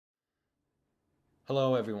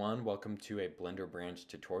Hello everyone, welcome to a Blender Branch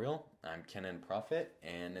tutorial. I'm Kenan Proffitt,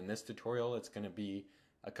 and in this tutorial it's going to be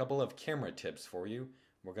a couple of camera tips for you.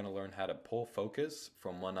 We're going to learn how to pull focus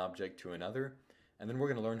from one object to another, and then we're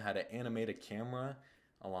going to learn how to animate a camera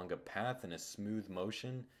along a path in a smooth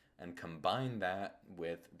motion and combine that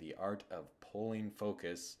with the art of pulling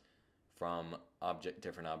focus from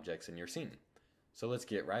different objects in your scene. So let's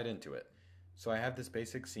get right into it. So I have this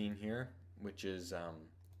basic scene here, which is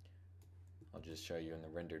I'll just show you in the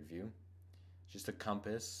rendered view. Just a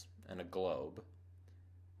compass and a globe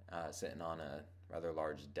sitting on a rather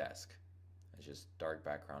large desk. It's just dark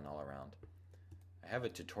background all around. I have a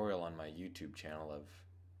tutorial on my YouTube channel of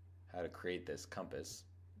how to create this compass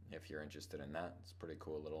if you're interested in that. It's a pretty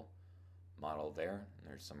cool little model there.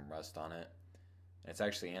 There's some rust on it. And it's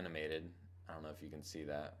actually animated. I don't know if you can see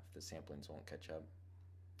that, if the samplings won't catch up.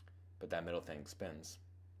 But that middle thing spins.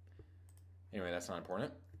 Anyway, that's not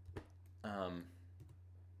important.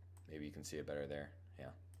 Maybe you can see it better there.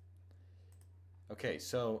 Yeah. Okay,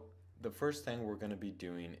 so the first thing we're going to be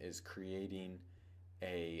doing is creating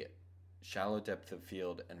a shallow depth of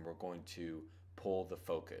field, and we're going to pull the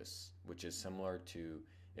focus, which is similar to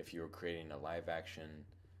if you were creating a live action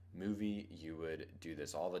movie. You would do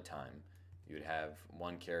this all the time. You would have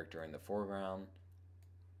one character in the foreground,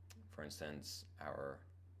 for instance, our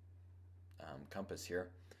compass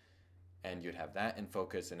here. And you'd have that in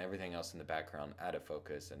focus and everything else in the background out of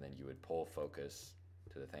focus, and then you would pull focus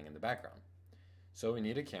to the thing in the background. So we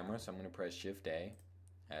need a camera, so I'm going to press Shift A,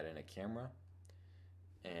 add in a camera,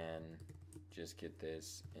 and just get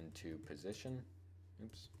this into position.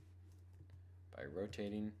 Oops. By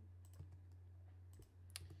rotating.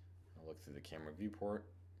 I'll look through the camera viewport.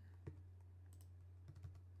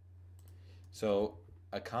 So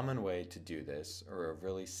a common way to do this, or a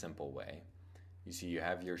really simple way, you see you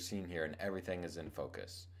have your scene here and everything is in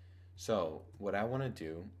focus. So what I want to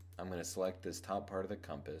do, I'm going to select this top part of the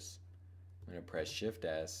compass. I'm going to press Shift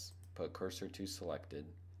S, put cursor to selected.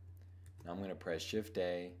 Now I'm going to press Shift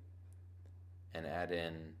A and add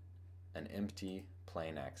in an empty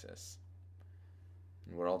plane axis.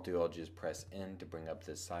 And what I'll do, I'll just press N to bring up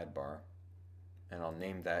this sidebar, and I'll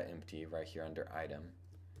name that empty right here under item.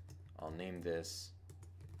 I'll name this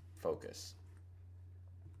focus.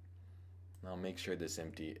 Now make sure this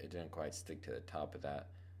empty, it didn't quite stick to the top of that.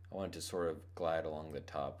 I want it to sort of glide along the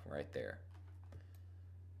top right there.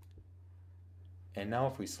 And now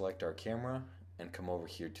if we select our camera and come over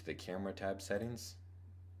here to the camera tab settings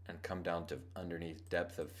and come down to underneath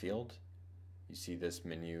depth of field, you see this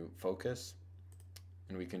menu focus,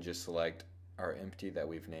 and we can just select our empty that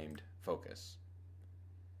we've named focus.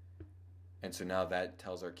 And so now that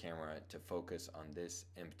tells our camera to focus on this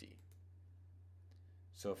empty.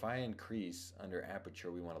 So if I increase under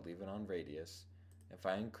aperture, we want to leave it on radius. If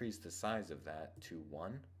I increase the size of that to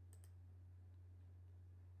 1,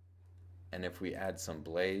 and if we add some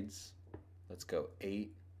blades, let's go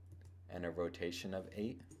 8 and a rotation of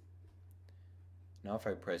 8. Now if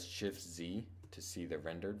I press Shift Z to see the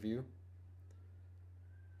rendered view,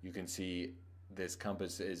 you can see this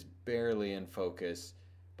compass is barely in focus,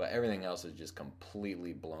 but everything else is just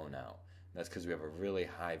completely blown out. That's because we have a really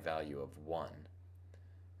high value of 1.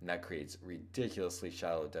 And that creates ridiculously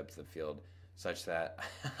shallow depth of field, such that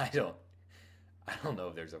I don't know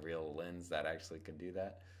if there's a real lens that actually can do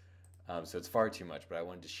that. So it's far too much, but I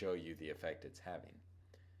wanted to show you the effect it's having.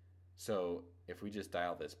 So if we just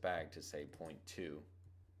dial this back to say 0.2,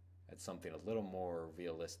 that's something a little more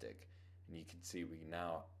realistic. And you can see we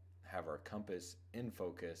now have our compass in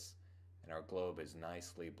focus and our globe is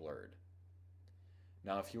nicely blurred.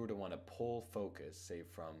 Now if you were to want to pull focus, say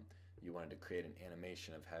from you wanted to create an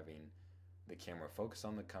animation of having the camera focus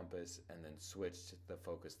on the compass and then switch the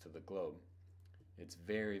focus to the globe, it's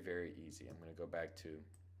very, very easy. I'm going to go back to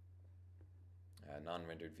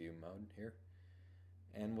non-rendered view mode here,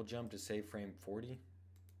 and we'll jump to say frame 40,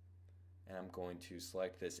 and I'm going to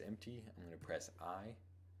select this empty. I'm going to press I,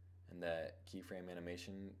 and the keyframe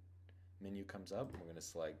animation menu comes up. We're going to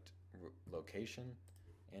select location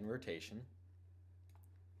and rotation.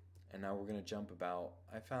 And now we're going to jump about,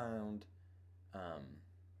 I found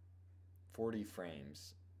 40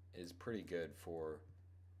 frames is pretty good for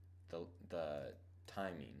the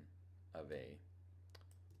timing of a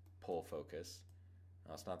pull focus.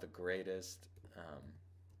 Now it's not the greatest,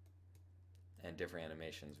 and different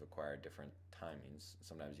animations require different timings.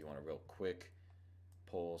 Sometimes you want a real quick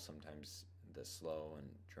pull, sometimes the slow and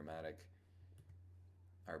dramatic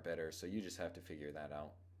are better, so you just have to figure that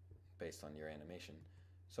out based on your animation.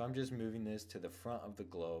 So I'm just moving this to the front of the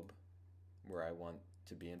globe where I want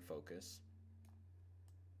to be in focus,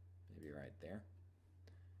 maybe right there.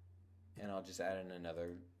 And I'll just add in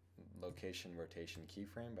another location rotation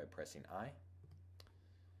keyframe by pressing I.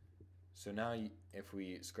 So now if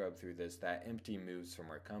we scrub through this, that empty moves from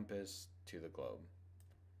our compass to the globe.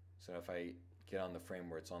 So if I get on the frame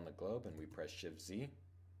where it's on the globe and we press Shift Z,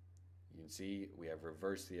 you can see we have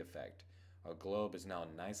reversed the effect. Our globe is now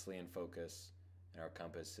nicely in focus and our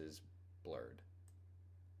compass is blurred.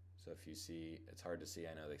 So if you see, it's hard to see,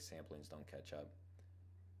 I know the samplings don't catch up.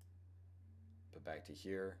 But back to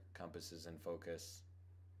here, compass is in focus.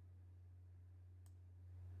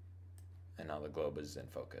 And now the globe is in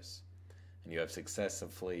focus. And you have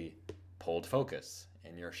successfully pulled focus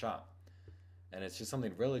in your shot. And it's just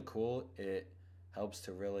something really cool. It helps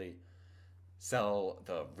to really sell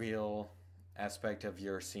the real aspect of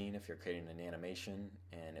your scene if you're creating an animation,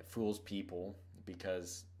 and it fools people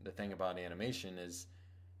because the thing about animation is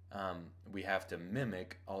we have to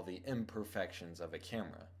mimic all the imperfections of a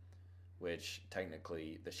camera, which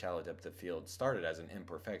technically the shallow depth of field started as an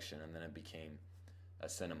imperfection and then it became a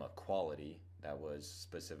cinema quality that was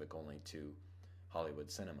specific only to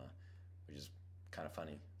Hollywood cinema, which is kind of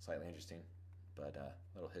funny, slightly interesting, but a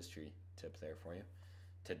little history tip there for you,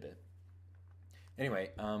 tidbit. Anyway,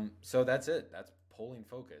 so that's it. That's pulling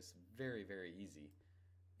focus. Very, very easy.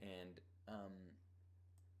 And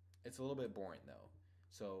it's a little bit boring though.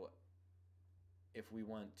 So if we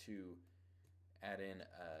want to add in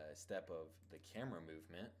a step of the camera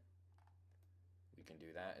movement, we can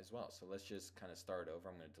do that as well. So let's just kind of start over.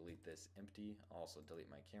 I'm going to delete this empty. I'll also delete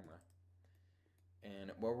my camera.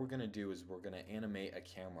 And what we're going to do is we're going to animate a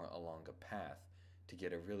camera along a path to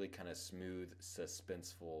get a really kind of smooth,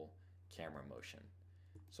 suspenseful camera motion.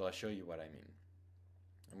 So I'll show you what I mean.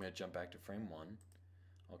 I'm going to jump back to frame 1.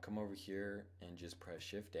 I'll come over here and just press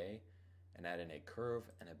Shift A and add in a curve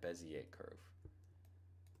and a Bezier curve.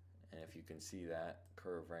 And if you can see that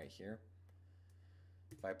curve right here,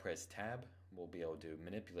 if I press Tab, we'll be able to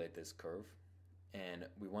manipulate this curve, and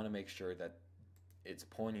we want to make sure that it's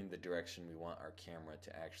pointing the direction we want our camera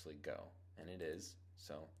to actually go, and it is.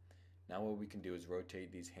 So now what we can do is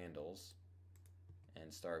rotate these handles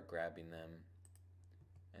and start grabbing them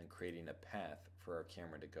and creating a path for our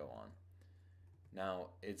camera to go on. Now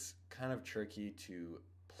it's kind of tricky to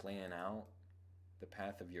plan out the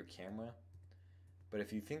path of your camera, but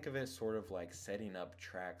if you think of it sort of like setting up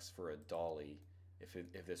tracks for a dolly,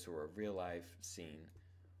 if this were a real life scene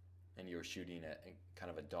and you were shooting a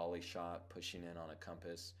kind of a dolly shot, pushing in on a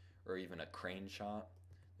compass, or even a crane shot,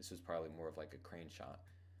 this was probably more of like a crane shot.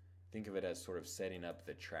 Think of it as sort of setting up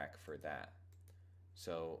the track for that.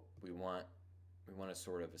 So we want to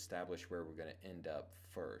sort of establish where we're going to end up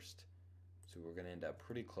first. So we're going to end up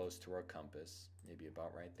pretty close to our compass, maybe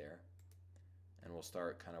about right there, and we'll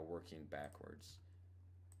start kind of working backwards.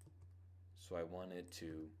 So I wanted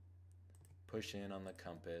to push in on the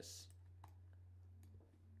compass.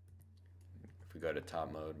 If we go to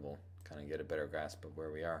top mode, we'll kind of get a better grasp of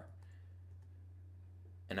where we are.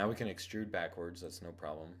 And now we can extrude backwards, that's no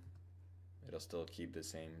problem. It'll still keep the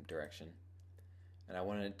same direction. And I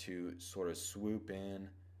wanted to sort of swoop in,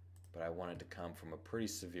 but I wanted to come from a pretty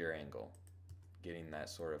severe angle, getting that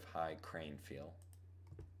sort of high crane feel.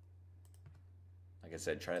 Like I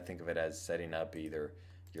said, try to think of it as setting up either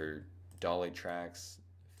your dolly tracks,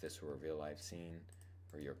 if this were a real life scene,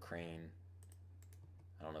 or your crane.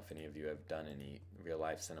 I don't know if any of you have done any real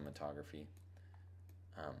life cinematography.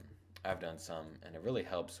 I've done some, and it really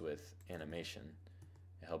helps with animation.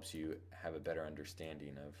 It helps you have a better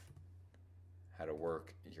understanding of how to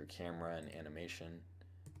work your camera and animation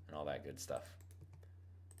and all that good stuff.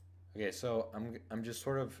 Okay, so I'm just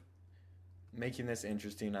sort of making this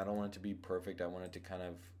interesting. I don't want it to be perfect. I want it to kind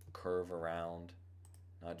of curve around,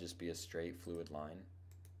 not just be a straight fluid line.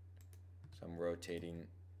 So I'm rotating,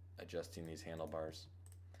 adjusting these handlebars.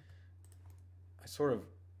 I sort of,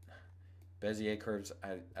 Bezier curves,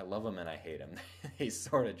 I love them and I hate them. They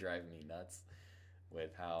sort of drive me nuts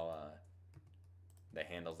with how the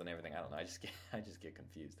handles and everything. I don't know, I just get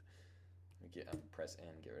confused. Let me press N,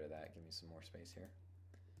 get rid of that, give me some more space here.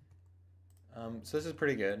 So this is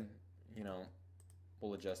pretty good. You know,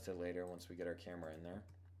 we'll adjust it later once we get our camera in there.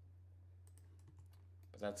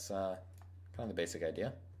 But that's kind of the basic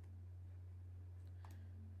idea.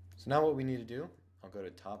 So now what we need to do, I'll go to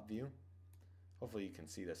top view. Hopefully you can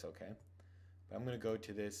see this okay. But I'm going to go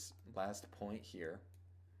to this last point here.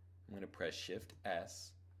 I'm going to press Shift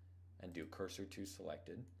S and do cursor to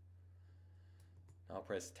selected. I'll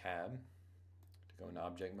press Tab to go into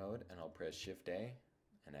object mode, and I'll press Shift A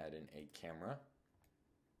and add in a camera.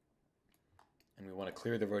 And we want to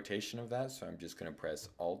clear the rotation of that, so I'm just going to press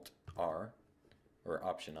Alt R, or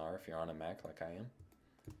Option R if you're on a Mac like I am.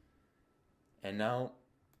 And now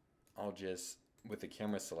I'll just, with the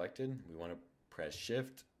camera selected, we want to press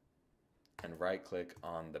Shift and right click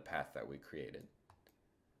on the path that we created.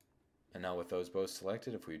 And now with those both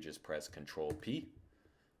selected, if we just press Control P,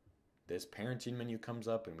 this parenting menu comes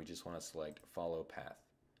up and we just want to select Follow Path.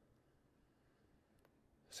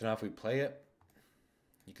 So now if we play it,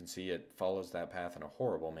 you can see it follows that path in a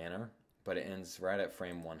horrible manner, but it ends right at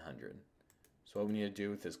frame 100. So what we need to do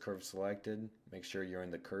with this curve selected, make sure you're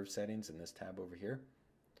in the curve settings in this tab over here.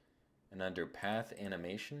 And under Path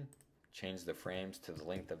Animation, change the frames to the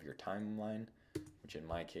length of your timeline, which in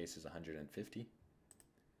my case is 150.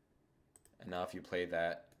 And now if you play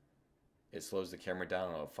that, it slows the camera down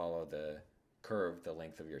and it'll follow the curve, the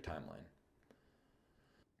length of your timeline.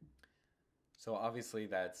 So obviously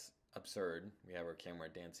that's absurd. We have our camera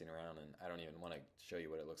dancing around and I don't even want to show you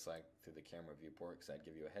what it looks like through the camera viewport because I'd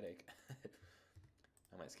give you a headache.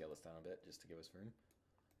 I might scale this down a bit just to give us room.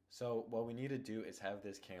 So what we need to do is have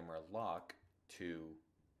this camera lock to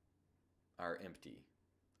our empty,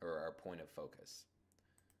 or our point of focus.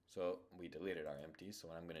 So we deleted our empty, so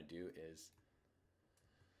what I'm going to do is,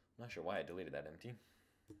 I'm not sure why I deleted that empty,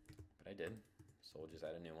 but I did. So we'll just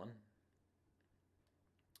add a new one.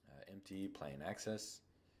 Empty, plane access.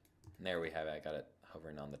 And there we have it. I got it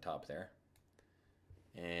hovering on the top there.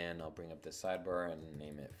 And I'll bring up the sidebar and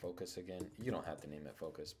name it focus again. You don't have to name it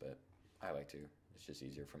focus, but I like to. It's just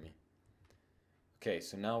easier for me. Okay,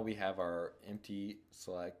 so now we have our empty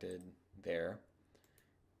selected there,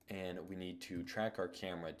 and we need to track our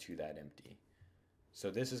camera to that empty.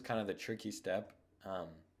 So this is kind of the tricky step,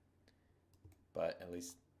 but at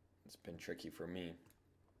least it's been tricky for me.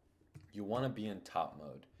 You want to be in top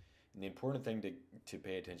mode. And the important thing to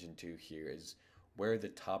pay attention to here is where the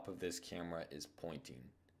top of this camera is pointing.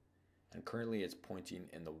 And currently it's pointing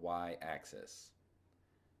in the Y axis.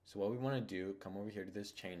 So what we want to do, come over here to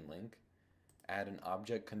this chain link, add an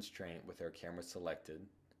object constraint with our camera selected,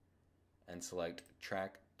 and select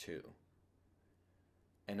track to.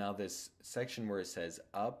 And now this section where it says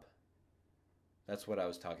up, that's what I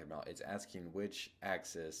was talking about. It's asking which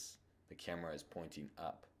axis the camera is pointing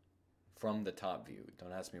up from the top view.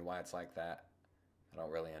 Don't ask me why it's like that. I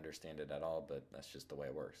don't really understand it at all, but that's just the way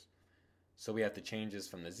it works. So we have to change this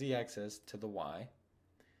from the Z axis to the Y.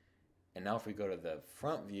 And now if we go to the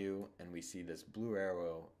front view and we see this blue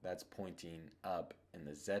arrow, that's pointing up in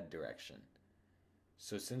the Z direction.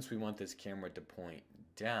 So since we want this camera to point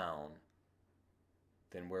down,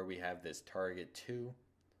 then where we have this target 2,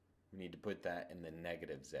 we need to put that in the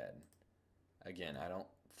negative Z. Again, I don't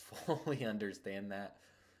fully understand that,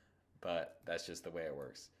 but that's just the way it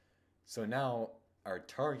works. So now our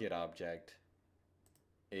target object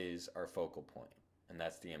is our focal point, and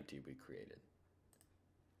that's the empty we created.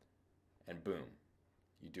 And boom,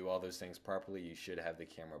 you do all those things properly, you should have the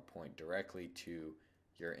camera point directly to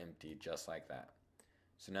your empty just like that.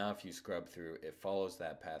 So now if you scrub through, it follows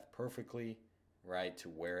that path perfectly right to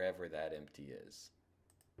wherever that empty is.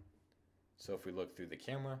 So if we look through the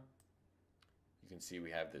camera, you can see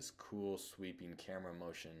we have this cool sweeping camera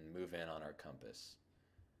motion move in on our compass.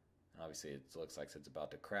 Obviously it looks like it's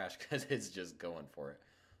about to crash because it's just going for it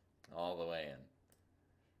all the way in.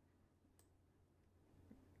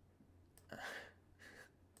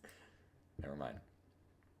 Never mind.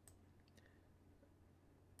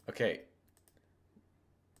 Okay.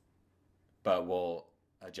 But we'll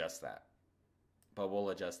adjust that.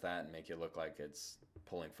 And make it look like it's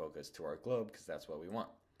pulling focus to our globe because that's what we want.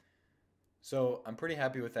 So I'm pretty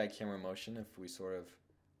happy with that camera motion if we sort of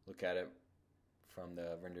look at it from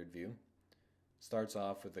the rendered view. Starts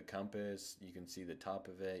off with the compass. You can see the top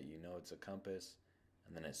of it. You know it's a compass.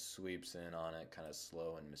 And then it sweeps in on it kind of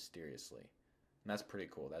slow and mysteriously. And that's pretty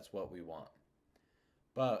cool. That's what we want.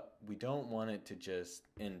 But we don't want it to just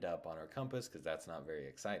end up on our compass because that's not very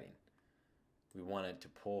exciting. We want it to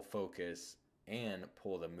pull focus and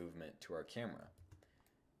pull the movement to our camera.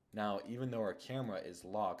 Now, even though our camera is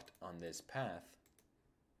locked on this path,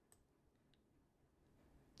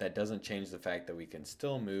 that doesn't change the fact that we can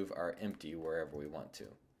still move our empty wherever we want to.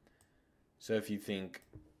 So if you think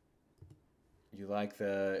you like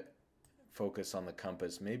the focus on the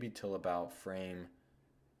compass maybe till about frame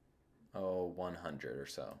 100 or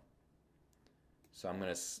so. So I'm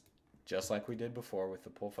going to, just like we did before with the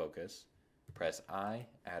pull focus, press I,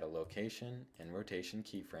 add a location and rotation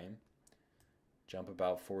keyframe, jump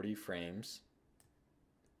about 40 frames,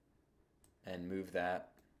 and move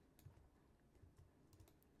that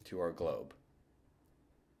to our globe.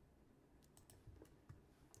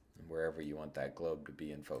 And wherever you want that globe to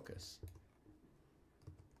be in focus.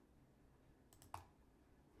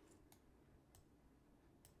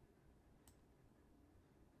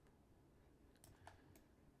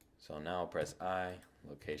 So So now I'll press I,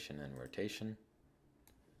 location and rotation.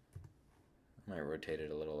 I might rotate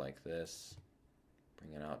it a little like this,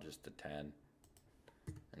 bring it out just a tad,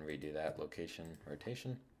 and redo that location,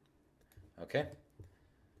 rotation. Okay.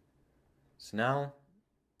 So now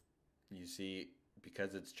you see,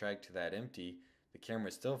 because it's tracked to that empty, the camera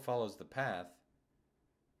still follows the path,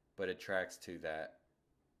 but it tracks to that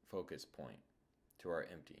focus point, to our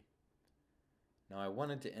empty. Now I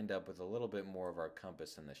wanted to end up with a little bit more of our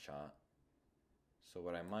compass in the shot. So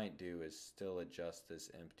what I might do is still adjust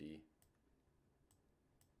this empty.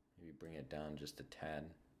 Maybe bring it down just a tad.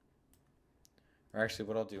 Or actually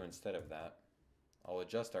what I'll do instead of that, I'll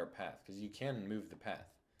adjust our path, because you can move the path.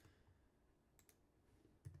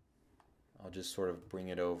 I'll just sort of bring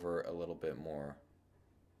it over a little bit more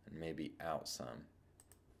and maybe out some.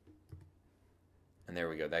 And there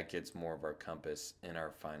we go, that gets more of our compass in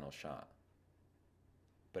our final shot.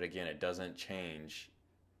 But again, it doesn't change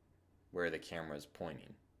where the camera is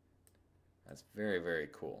pointing. That's very, very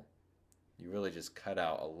cool. You really just cut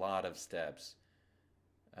out a lot of steps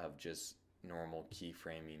of just normal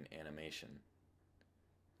keyframing animation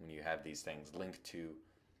when you have these things linked to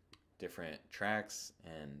different tracks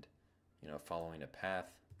and following a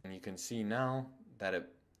path. And you can see now that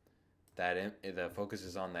the focus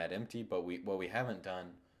is on that empty, but what we haven't done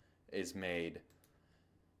is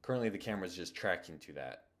currently the camera is just tracking to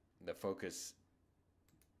that. The focus,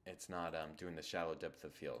 it's not doing the shallow depth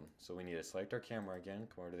of field. So we need to select our camera again,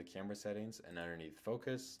 come over to the camera settings, and underneath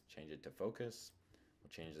focus, change it to focus.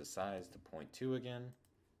 We'll change the size to 0.2 again.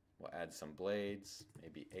 We'll add some blades,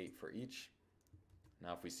 maybe 8 for each.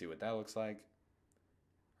 Now if we see what that looks like,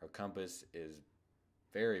 our compass is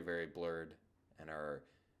very, very blurred, and our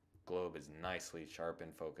globe is nicely sharp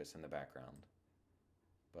in focus in the background.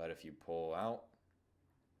 But if you pull out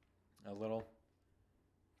a little,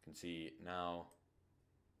 you can see now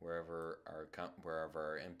wherever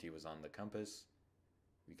our empty was on the compass,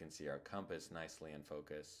 we can see our compass nicely in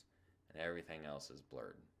focus, and everything else is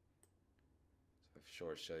blurred. So I'll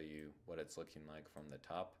sure show you what it's looking like from the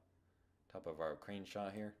top of our crane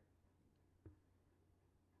shot here.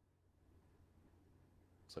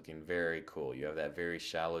 It's looking very cool. You have that very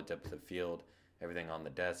shallow depth of field. Everything on the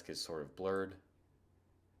desk is sort of blurred.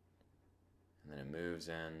 And then it moves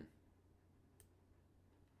in. And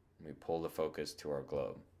we pull the focus to our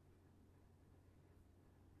globe.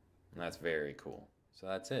 And that's very cool. So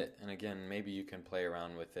that's it. And again, maybe you can play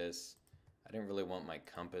around with this. I didn't really want my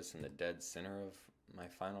compass in the dead center of my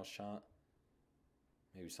final shot.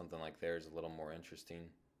 Maybe something like there is a little more interesting.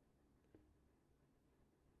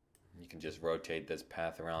 You can just rotate this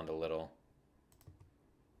path around a little.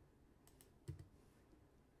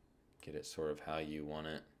 Get it sort of how you want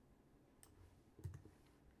it.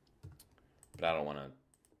 But I don't want to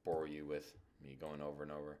bore you with me going over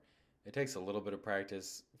and over. It takes a little bit of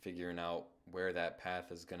practice figuring out where that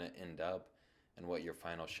path is going to end up and what your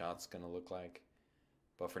final shot's going to look like.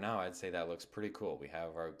 But for now, I'd say that looks pretty cool. We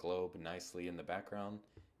have our globe nicely in the background,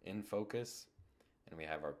 in focus, and we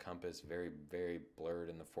have our compass very, very blurred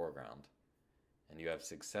in the foreground. And you have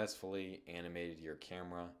successfully animated your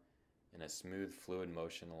camera in a smooth, fluid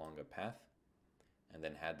motion along a path, and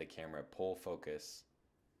then had the camera pull focus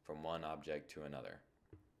from one object to another.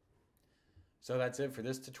 So that's it for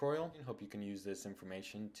this tutorial. I hope you can use this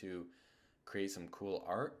information to create some cool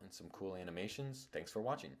art and some cool animations. Thanks for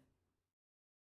watching.